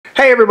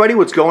Hey everybody,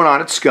 what's going on?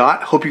 It's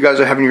Scott. Hope you guys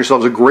are having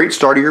yourselves a great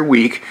start of your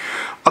week.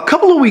 A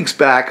couple of weeks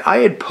back, I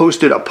had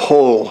posted a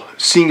poll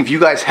seeing if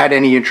you guys had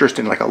any interest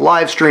in like a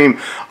live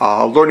stream,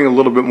 learning a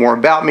little bit more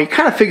about me.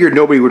 Kind of figured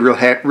nobody would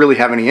really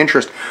have any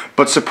interest,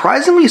 but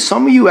surprisingly,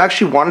 some of you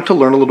actually wanted to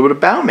learn a little bit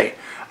about me.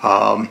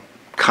 Kind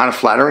of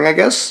flattering, I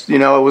guess. You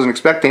know, I wasn't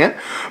expecting it,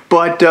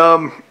 but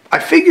I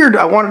figured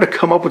I wanted to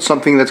come up with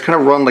something that's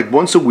kind of run like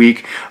once a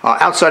week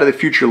outside of the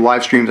future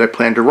live streams I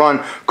plan to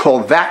run,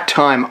 called That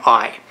Time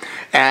I.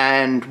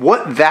 And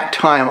what That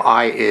Time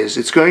I is,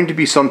 it's going to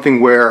be something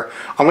where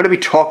I'm going to be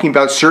talking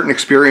about certain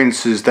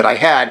experiences that I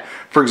had.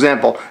 For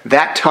example,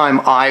 that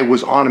time I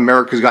was on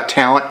America's Got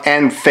Talent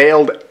and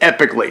failed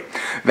epically.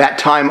 That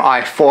time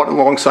I fought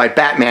alongside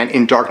Batman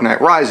in Dark Knight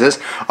Rises.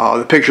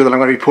 The picture that I'm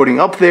going to be putting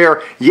up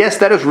there, yes,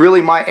 that is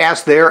really my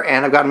ass there,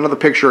 and I've got another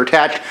picture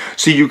attached,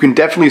 so you can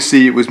definitely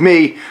see it was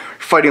me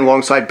fighting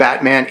alongside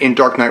Batman in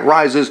Dark Knight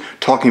Rises,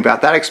 talking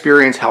about that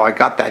experience, how I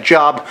got that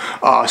job,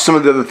 some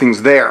of the other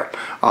things there.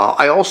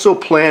 I also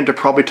plan to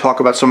probably talk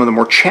about some of the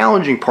more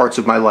challenging parts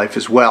of my life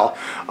as well.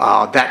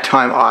 That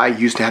time I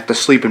used to have to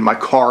sleep in my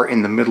car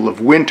in the middle of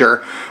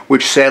winter,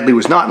 which sadly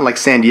was not in like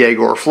San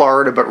Diego or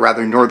Florida, but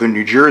rather northern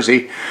New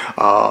Jersey.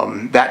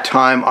 That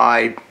time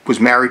I was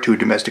married to a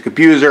domestic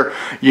abuser,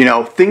 you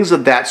know, things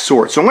of that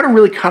sort. So I'm going to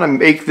really kind of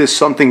make this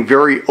something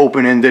very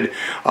open-ended,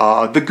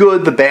 the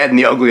good, the bad, and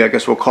the ugly, I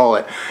guess we'll call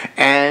it,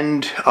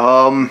 and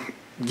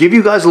give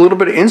you guys a little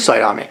bit of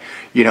insight on me.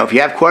 You know, if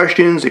you have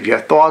questions, if you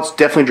have thoughts,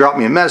 definitely drop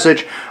me a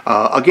message.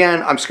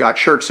 Again, I'm Scott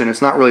Schertzen.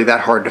 It's not really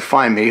that hard to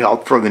find me. I'll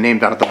throw the name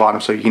down at the bottom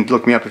so you can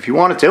look me up if you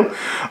wanted to.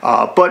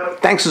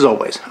 But thanks as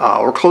always.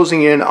 We're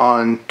closing in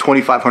on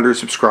 2,500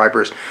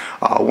 subscribers.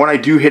 When I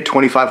do hit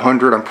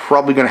 2,500, I'm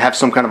probably going to have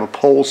some kind of a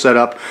poll set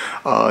up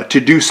to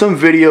do some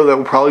video that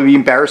will probably be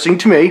embarrassing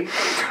to me.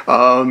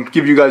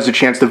 Give you guys a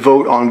chance to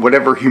vote on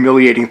whatever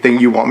humiliating thing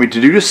you want me to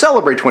do to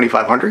celebrate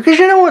 2,500, because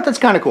you know what? That's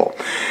kind of cool.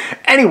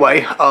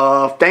 Anyway,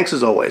 thanks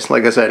as always.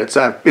 Like I said,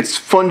 it's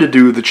fun to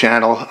do the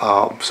channel.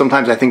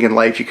 Sometimes I think in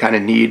life you kind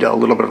of need a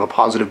little bit of a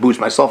positive boost,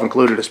 myself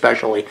included,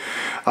 especially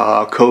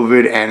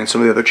COVID and some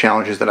of the other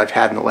challenges that I've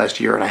had in the last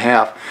year and a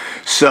half.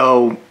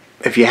 So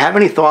if you have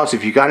any thoughts,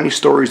 if you got any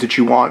stories that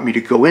you want me to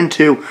go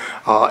into,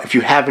 if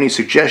you have any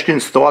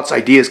suggestions, thoughts,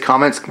 ideas,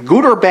 comments,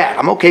 good or bad,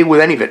 I'm okay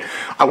with any of it.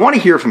 I want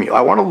to hear from you.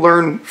 I want to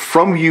learn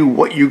from you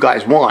what you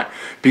guys want,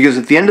 because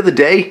at the end of the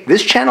day,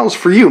 this channel is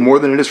for you more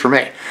than it is for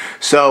me.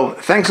 So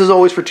thanks as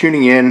always for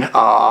tuning in.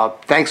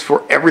 Thanks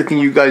for everything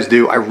you guys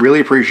do. I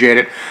really appreciate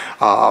it.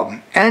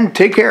 And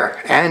take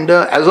care. And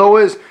as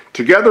always,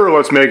 together,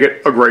 let's make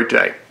it a great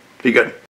day. Be good.